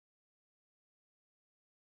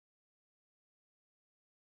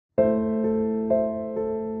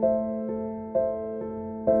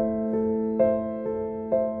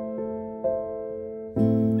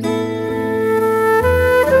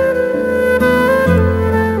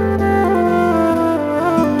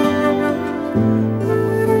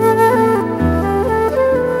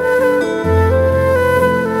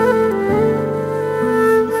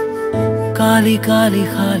थोड़ी काली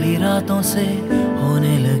खाली रातों से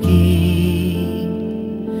होने लगी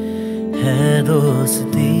है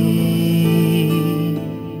दोस्ती।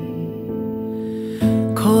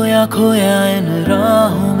 खोया खोया इन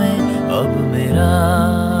राहों में अब मेरा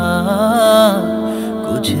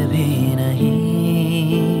कुछ भी नहीं।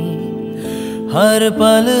 हर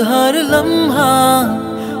पल हर लम्हा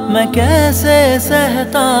मैं कैसे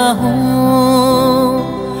सहता हूँ।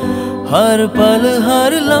 हर पल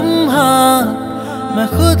हर लम्हा मैं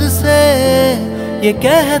खुद से ये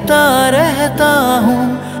कहता रहता हूँ,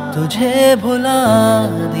 तुझे भुला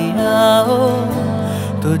दिया हो,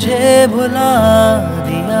 तुझे भुला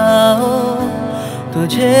दिया हो,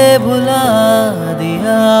 तुझे भुला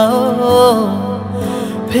दिया हो।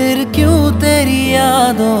 फिर क्यों तेरी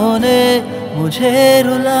यादों ने मुझे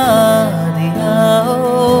रुला दिया हो,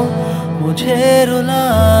 मुझे रुला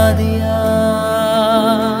दिया।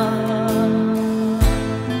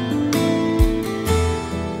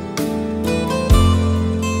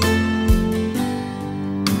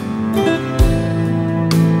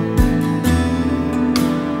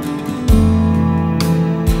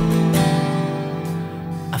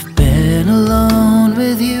 Alone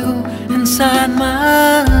with you inside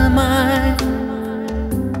my mind,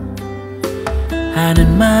 and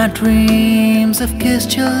in my dreams I've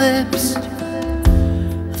kissed your lips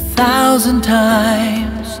 1,000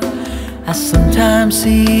 times. I sometimes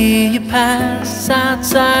see you pass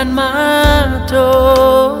outside my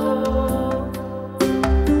door.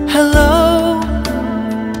 Hello,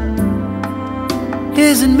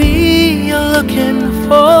 is it me you're looking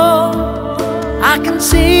for? I can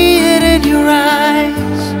see it in your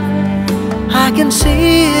eyes, I can see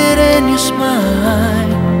it in your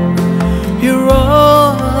smile. You're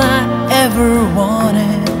all I ever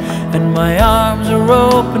wanted, and my arms are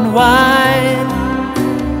open wide.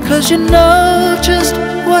 'Cause you know just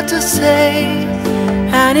what to say,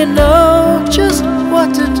 and you know just what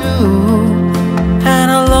to do, and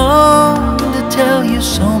I long to tell you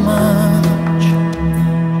so much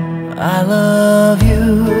I love you.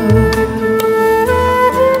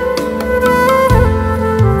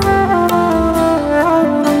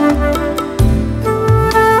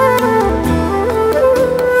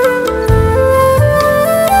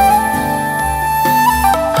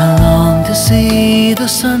 See the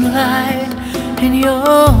sunlight in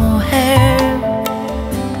your hair,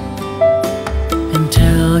 and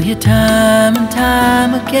tell you time and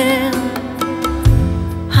time again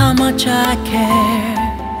how much I care.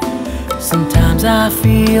 Sometimes I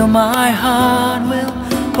feel my heart will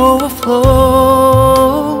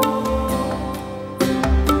overflow.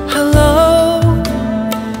 Hello,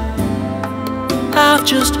 I've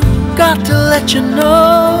just got to let you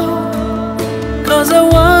know, 'cause I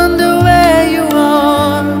wonder where you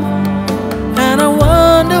are, and I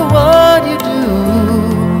wonder what you do.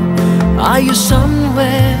 Are you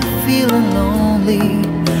somewhere feeling lonely,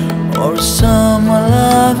 or is someone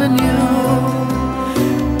loving you?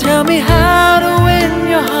 Tell me how to win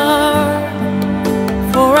your heart,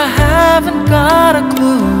 for I haven't got a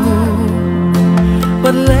clue.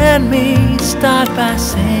 But let me start by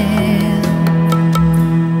saying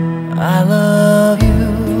I love you.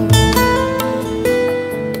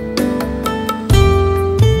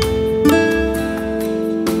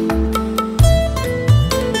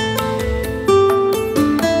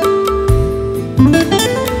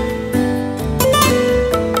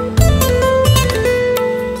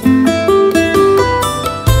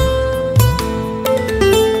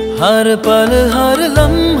 हर पल हर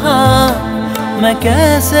लम्हा मैं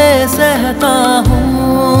कैसे सहता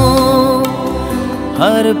हूँ।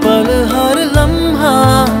 हर पल हर लम्हा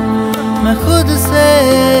मैं खुद से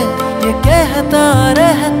ये कहता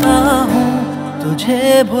रहता हूँ, तुझे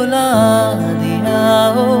भुला दिया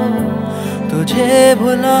हो, तुझे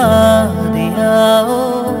भुला दिया हो,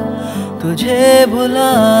 तुझे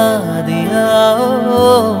भुला दिया हो।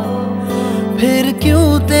 फिर क्यों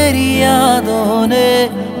तेरी यादों ने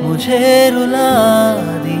मुझे रुला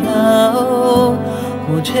दिया हो,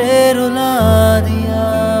 मुझे रुला दिया।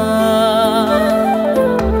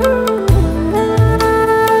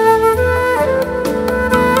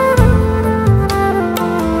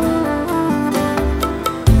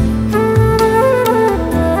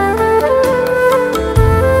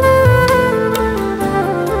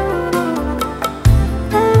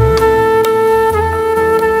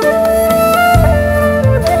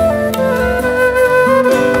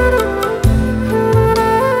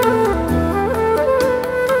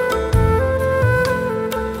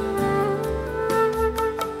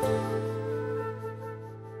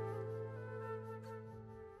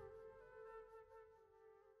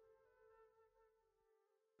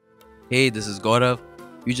 Hey, this is Gaurav.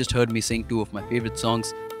 You just heard me sing two of my favorite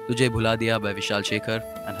songs, Tujhe Bhula Diya by Vishal Shekhar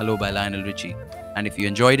and Hello by Lionel Ritchie. And if you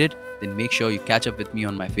enjoyed it, then make sure you catch up with me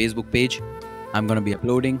on my Facebook page. I'm going to be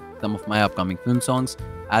uploading some of my upcoming film songs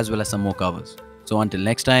as well as some more covers. So until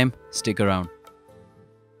next time, stick around.